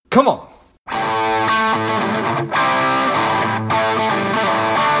Come on.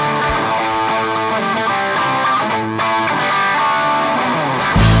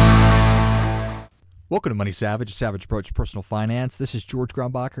 Welcome to Money Savage, a savage approach to personal finance. This is George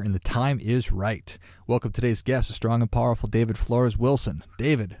Grumbacher, and the time is right. Welcome to today's guest, a strong and powerful David Flores Wilson.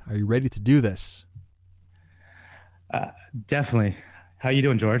 David, are you ready to do this? Definitely. How you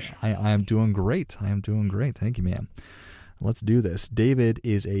doing, George? I am doing great. Thank you, man. Let's do this. David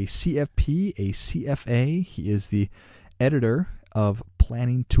is a CFP, a CFA. He is the editor of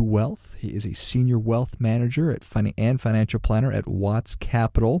Planning to Wealth. He is a senior wealth manager and financial planner at Watts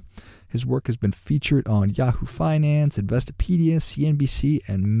Capital. His work has been featured on Yahoo Finance, Investopedia, CNBC,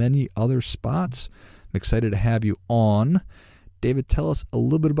 and many other spots. I'm excited to have you on. David, tell us a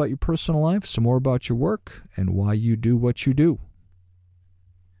little bit about your personal life, some more about your work, and why you do what you do.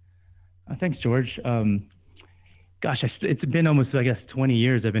 Thanks, George. It's been almost, 20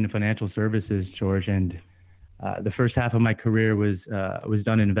 years I've been in financial services, George, and the first half of my career was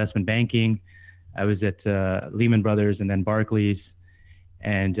done in investment banking. I was at Lehman Brothers and then Barclays.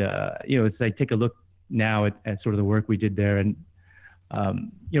 And, I take a look now at sort of the work we did there. And,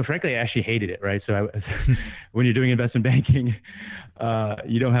 frankly, I actually hated it, right? So when you're doing investment banking,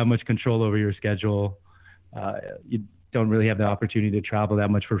 you don't have much control over your schedule. You don't really have the opportunity to travel that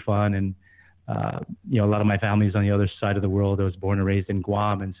much for fun. And, a lot of my family's on the other side of the world. I was born and raised in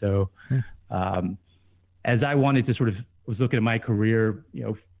Guam. And so as I wanted to was looking at my career,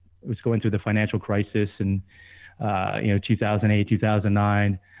 was going through the financial crisis and, 2008,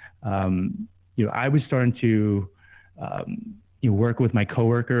 2009, I was starting to, work with my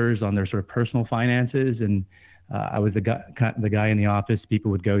coworkers on their sort of personal finances. And I was the guy in the office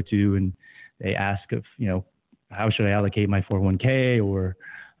people would go to, and they ask if, how should I allocate my 401k? Or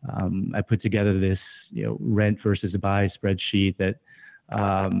I put together this, rent versus buy spreadsheet that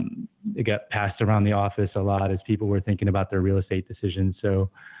it got passed around the office a lot as people were thinking about their real estate decisions. So,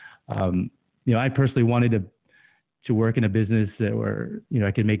 I personally wanted to work in a business where,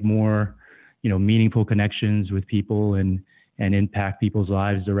 I could make more, meaningful connections with people and impact people's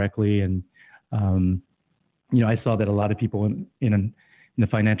lives directly. And, I saw that a lot of people in the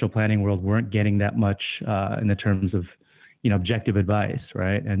financial planning world weren't getting that much in the terms of, objective advice,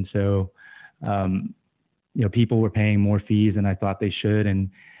 right? And so, people were paying more fees than I thought they should.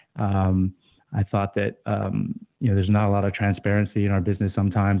 And I thought that, there's not a lot of transparency in our business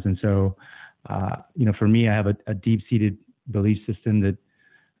sometimes. And so, for me, I have a deep-seated belief system that,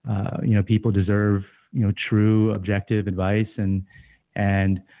 people deserve, true objective advice. And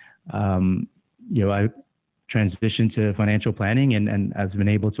I transitioned to financial planning and I've been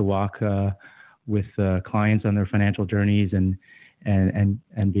able to walk with clients on their financial journeys and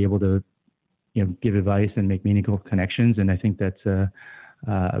be able to, give advice and make meaningful connections. And I think that's,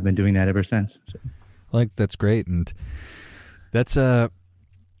 I've been doing that ever since. So. That's great. And that's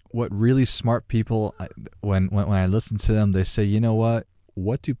what really smart people, when I listen to them, they say,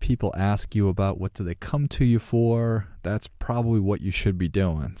 what do people ask you about? What do they come to you for? That's probably what you should be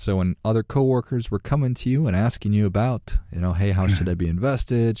doing. So when other coworkers were coming to you and asking you about, hey, how should I be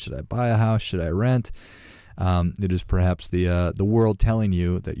invested? Should I buy a house? Should I rent? It is perhaps the world telling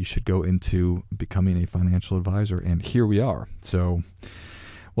you that you should go into becoming a financial advisor. And here we are. So,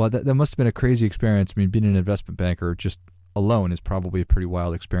 well, that must have been a crazy experience. I mean, being an investment banker just alone is probably a pretty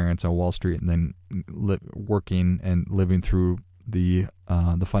wild experience on Wall Street, and then working and living through the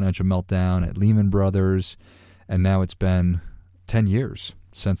financial meltdown at Lehman Brothers, and now it's been 10 years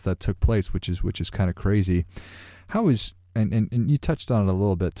since that took place, which is kind of crazy. How is and you touched on it a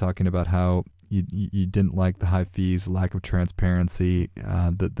little bit, talking about how you didn't like the high fees, lack of transparency,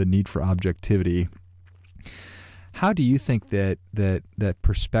 the need for objectivity. How do you think that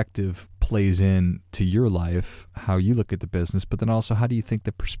perspective plays into your life, how you look at the business, but then also how do you think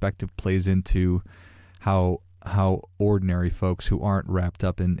the perspective plays into how ordinary folks who aren't wrapped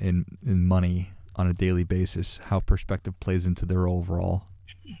up in money on a daily basis, how perspective plays into their overall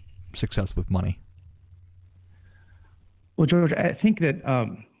success with money? Well, George, I think that,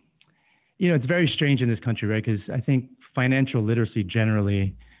 it's very strange in this country, right? Because I think financial literacy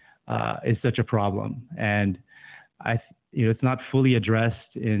generally is such a problem. And it's not fully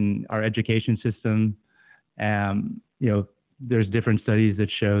addressed in our education system. There's different studies that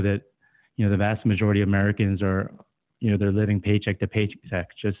show that, the vast majority of Americans are, they're living paycheck to paycheck,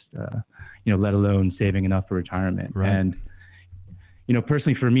 just, let alone saving enough for retirement. Right. And,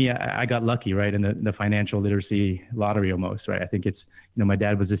 personally for me, I got lucky, right, in the financial literacy lottery almost, right? I think it's, my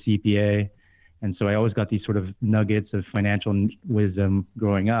dad was a CPA. And so I always got these sort of nuggets of financial wisdom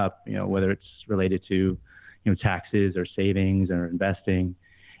growing up, whether it's related to, taxes or savings or investing.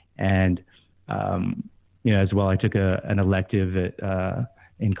 And, as well, I took an elective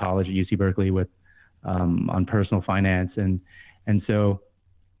in college at UC Berkeley on personal finance. And so,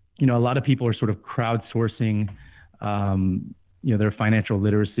 a lot of people are sort of crowdsourcing, their financial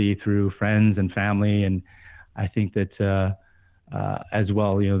literacy through friends and family. And I think that, as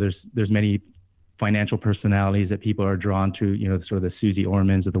well, there's many financial personalities that people are drawn to, sort of the Susie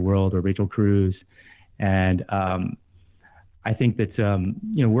Ormans of the world or Rachel Cruz. And I think that,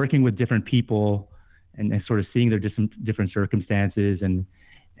 working with different people and sort of seeing their different circumstances and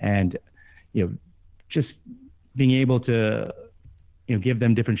just being able to, give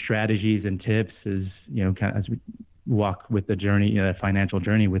them different strategies and tips as, kind of as we walk with the journey, financial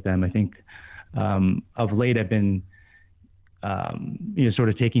journey with them. I think of late I've been, sort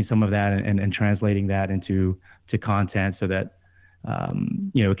of taking some of that and translating that into content so that,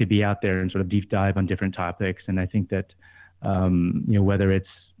 it could be out there and sort of deep dive on different topics. And I think that, whether it's,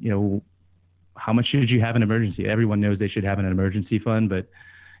 how much should you have an emergency? Everyone knows they should have an emergency fund, but,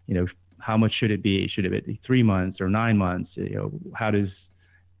 how much should it be? Should it be 3 months or 9 months? How does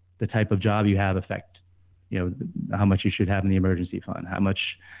the type of job you have affect, how much you should have in the emergency fund? How much,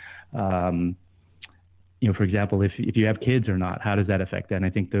 for example, if you have kids or not, how does that affect that? And I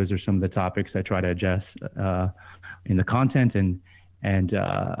think those are some of the topics I try to address in the content and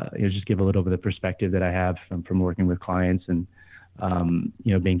just give a little bit of perspective that I have from working with clients and,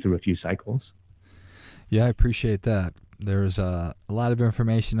 being through a few cycles. Yeah, I appreciate that. There's a lot of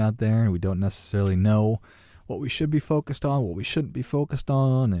information out there, and we don't necessarily know what we should be focused on, what we shouldn't be focused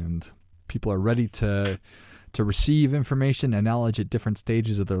on, and people are ready to receive information and knowledge at different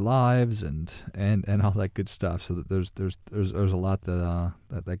stages of their lives and all that good stuff. So that there's a lot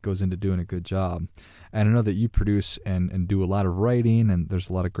that goes into doing a good job. And I know that you produce and do a lot of writing, and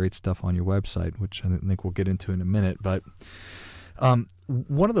there's a lot of great stuff on your website, which I think we'll get into in a minute. But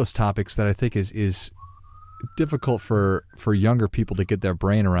one of those topics that I think is difficult for younger people to get their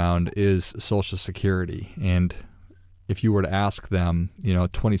brain around is Social Security. And if you were to ask them,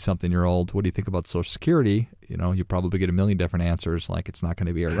 20-something-year-old, what do you think about Social Security? You probably get a million different answers, like it's not going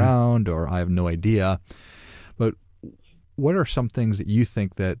to be around, or I have no idea. But what are some things that you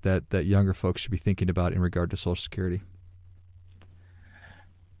think that younger folks should be thinking about in regard to Social Security?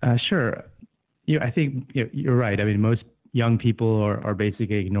 Sure. I think you're right. I mean, most young people are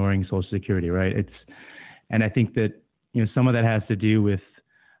basically ignoring Social Security, right? And I think that, some of that has to do with,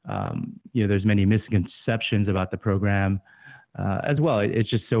 there's many misconceptions about the program as well. It's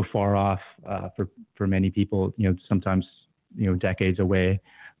just so far off for many people, sometimes, decades away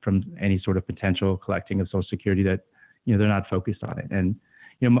from any sort of potential collecting of Social Security that, they're not focused on it. And,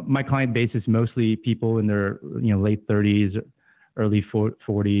 my client base is mostly people in their, late 30s, early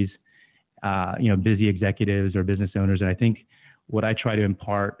 40s, busy executives or business owners. And I think what I try to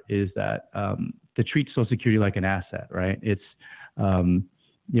impart is that to treat Social Security like an asset, right? It's,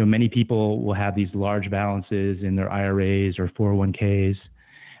 many people will have these large balances in their IRAs or 401ks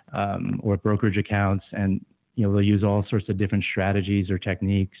or brokerage accounts, and they'll use all sorts of different strategies or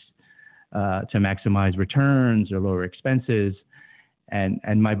techniques to maximize returns or lower expenses.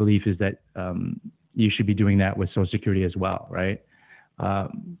 And my belief is that you should be doing that with Social Security as well, right?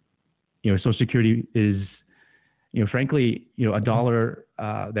 Social Security is, frankly, a dollar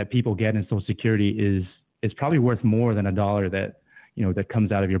that people get in Social Security is probably worth more than a dollar that that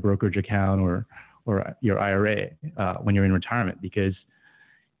comes out of your brokerage account or your IRA when you're in retirement, because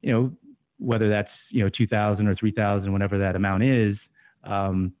whether that's $2,000 or $3,000, whatever that amount is,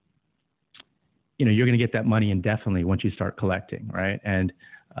 you're going to get that money indefinitely once you start collecting, right? And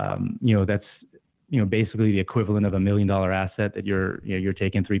that's basically the equivalent of $1 million asset that you're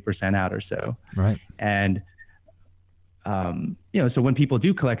taking 3% out or so, right? And so when people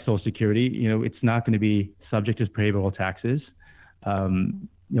do collect Social Security, it's not going to be subject to payroll taxes.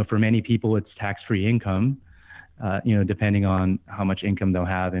 For many people, it's tax-free income, depending on how much income they'll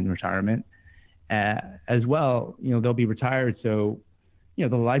have in retirement. As well, they'll be retired, so the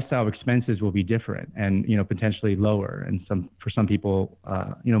lifestyle expenses will be different and potentially lower, and for some people,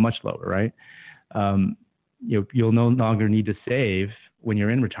 much lower, right? You'll no longer need to save when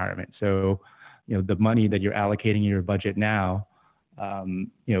you're in retirement, so the money that you're allocating in your budget now,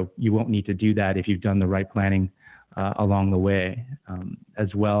 you won't need to do that if you've done the right planning along the way.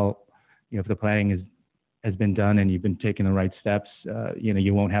 As well, if the planning has been done and you've been taking the right steps,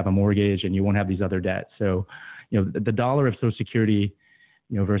 you won't have a mortgage and you won't have these other debts. So, the dollar of Social Security,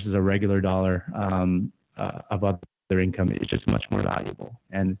 versus a regular dollar of other income is just much more valuable.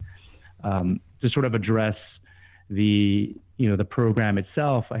 And to sort of address the program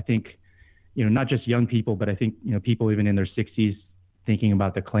itself, I think, not just young people, but I think, people even in their 60s thinking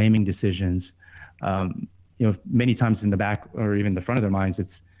about the claiming decisions, many times in the back or even the front of their minds,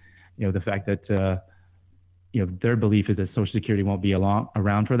 it's, the fact that, their belief is that Social Security won't be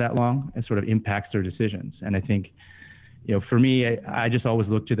around for that long. It sort of impacts their decisions. And I think, for me, I just always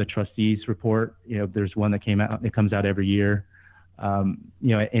look to the trustees report. There's one that comes out every year. And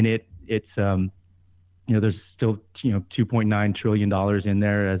it's there's still, $2.9 trillion in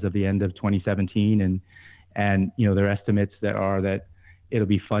there as of the end of 2017. And their estimates that it'll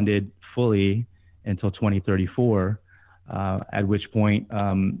be funded fully until 2034, at which point,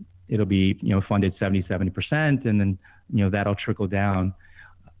 it'll be, funded 70%, and then, that'll trickle down,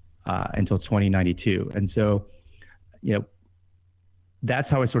 until 2092. And so, that's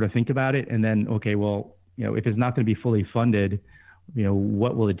how I sort of think about it. And then, okay, well, if it's not going to be fully funded,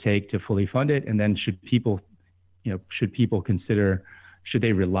 what will it take to fully fund it? And then should people consider, should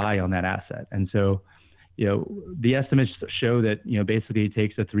they rely on that asset? And so, the estimates show that, basically it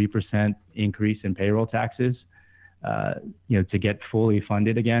takes a 3% increase in payroll taxes, to get fully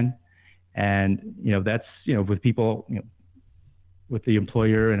funded again. And, that's, with people, with the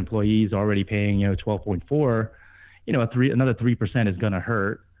employer and employees already paying, 12.4, another 3% is going to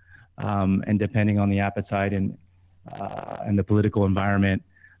hurt. And depending on the appetite and the political environment,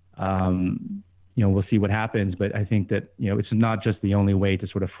 we'll see what happens. But I think that, it's not just the only way to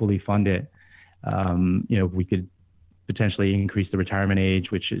sort of fully fund it. We could potentially increase the retirement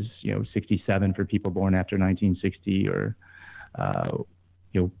age, which is, 67 for people born after 1960, or,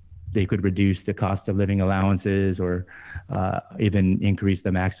 they could reduce the cost of living allowances, or even increase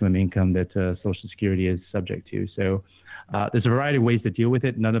the maximum income that Social Security is subject to. So there's a variety of ways to deal with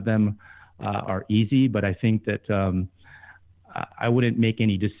it. None of them are easy, but I think that I wouldn't make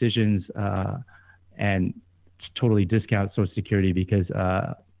any decisions and totally discount Social Security, because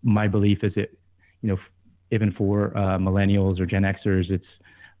my belief is that, even for millennials or Gen Xers,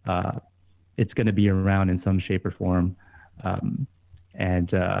 it's going to be around in some shape or form. And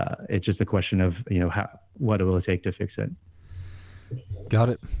it's just a question of, what it will take to fix it. Got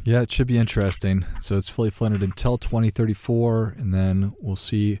it. Yeah, it should be interesting. So it's fully funded until 2034, and then we'll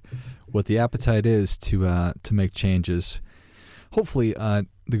see what the appetite is to make changes. Hopefully,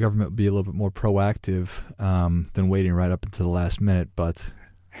 the government will be a little bit more proactive than waiting right up until the last minute. But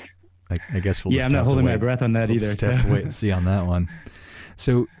I guess we'll. Yeah, I'm not holding my breath on that either. Just have to wait and see on that one.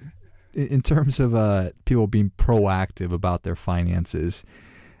 So, in terms of people being proactive about their finances,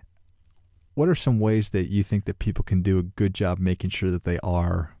 what are some ways that you think that people can do a good job making sure that they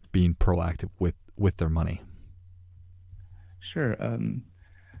are being proactive with their money? Sure.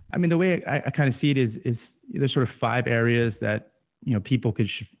 The way I kind of see it is there's sort of 5 areas that, people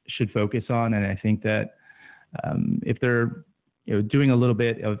should focus on. And I think that if they're, doing a little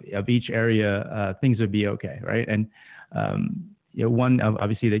bit of each area, things would be okay. Right. And, one,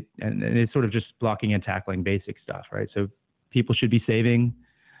 obviously, and it's sort of just blocking and tackling basic stuff. Right. So people should be saving,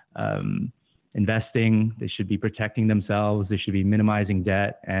 investing. They should be protecting themselves. They should be minimizing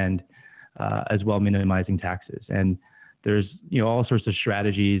debt, and as well minimizing taxes. And there's, all sorts of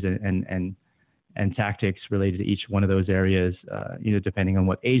strategies and tactics related to each one of those areas, depending on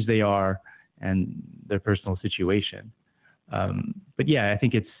what age they are and their personal situation. But yeah, I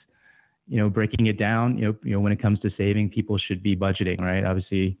think it's, breaking it down, when it comes to saving, people should be budgeting, right?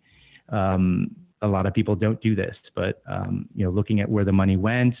 Obviously, a lot of people don't do this, but, looking at where the money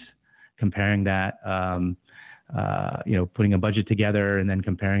went, comparing that, putting a budget together, and then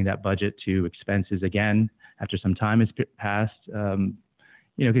comparing that budget to expenses again after some time has passed,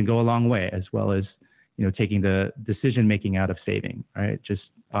 can go a long way, as well as, taking the decision making out of saving, right? Just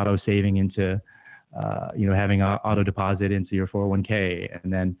auto saving into, having auto deposit into your 401k,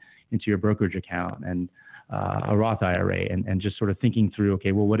 and then into your brokerage account, and a Roth IRA, and just sort of thinking through,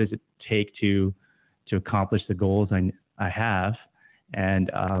 okay, well, what does it take to accomplish the goals I have? And,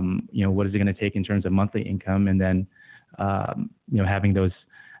 what is it going to take in terms of monthly income? And then, having those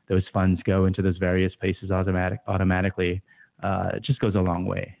funds go into those various places automatically, it just goes a long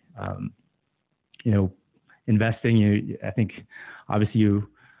way. Investing, I think obviously you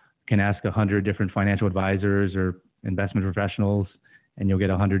can ask 100 different financial advisors or investment professionals, and you'll get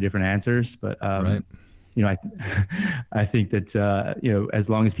 100 different answers. But, right. I think that, as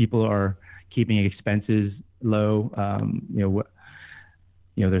long as people are keeping expenses low,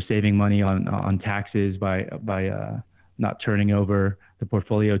 they're saving money on taxes by not turning over the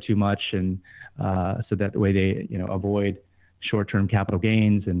portfolio too much, and so that way they avoid short-term capital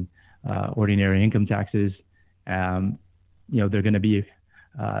gains and ordinary income taxes. They're going to be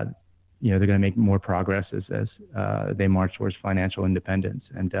they're going to make more progress as they march towards financial independence.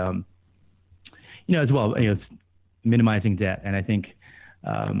 And as well, minimizing debt. And I think,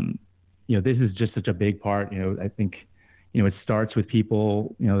 this is just such a big part. I think, it starts with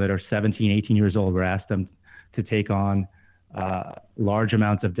people, that are 17, 18 years old. We're asked them to take on large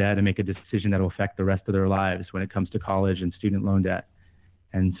amounts of debt and make a decision that will affect the rest of their lives when it comes to college and student loan debt.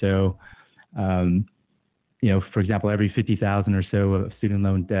 And so, for example, every $50,000 or so of student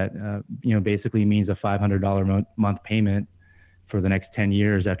loan debt, basically means a $500 month payment for the next 10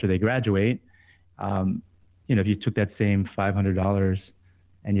 years after they graduate. If you took that same $500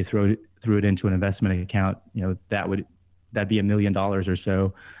 and you threw it into an investment account, that'd be $1 million or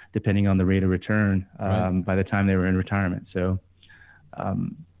so, depending on the rate of return by the time they were in retirement. So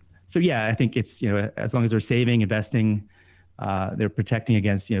yeah, I think it's, as long as they're saving, investing, they're protecting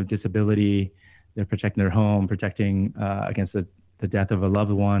against, disability, they're protecting their home, protecting against the death of a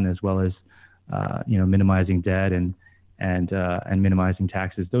loved one, as well as, minimizing debt and minimizing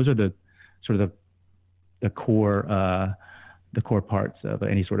taxes. Those are the sort of the core parts of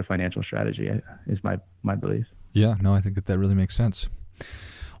any sort of financial strategy, is my belief. Yeah, no, I think that really makes sense.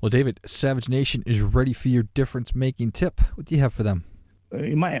 Well, David, Savage Nation is ready for your difference-making tip. What do you have for them?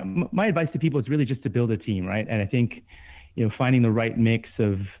 My advice to people is really just to build a team, right? And I think, finding the right mix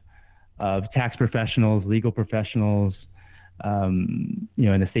of tax professionals, legal professionals, an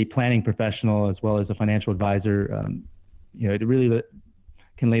estate planning professional, as well as a financial advisor, it really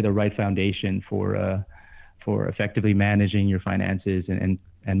can lay the right foundation for effectively managing your finances and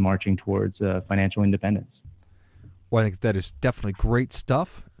marching towards financial independence. Well, I think that is definitely great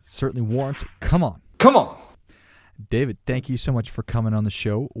stuff. Certainly warrants. Come on. David, thank you so much for coming on the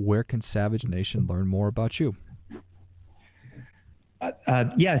show. Where can Savage Nation learn more about you? So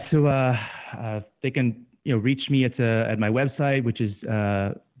they can reach me at my website, which is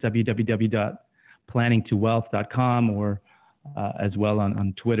www.planningtowealth.com, or as well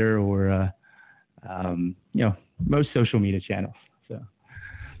on Twitter or most social media channels. So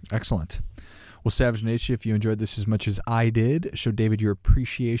excellent. Well, Savage Nation, if you enjoyed this as much as I did, show David your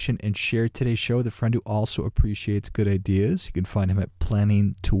appreciation and share today's show with a friend who also appreciates good ideas. You can find him at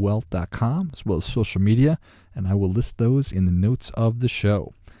planningtowealth.com, as well as social media, and I will list those in the notes of the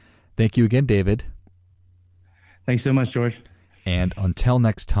show. Thank you again, David. Thanks so much, George. And until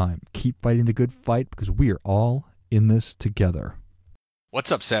next time, keep fighting the good fight, because we are all in this together.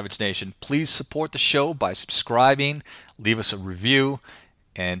 What's up, Savage Nation? Please support the show by subscribing, leave us a review,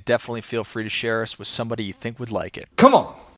 and definitely feel free to share us with somebody you think would like it. Come on!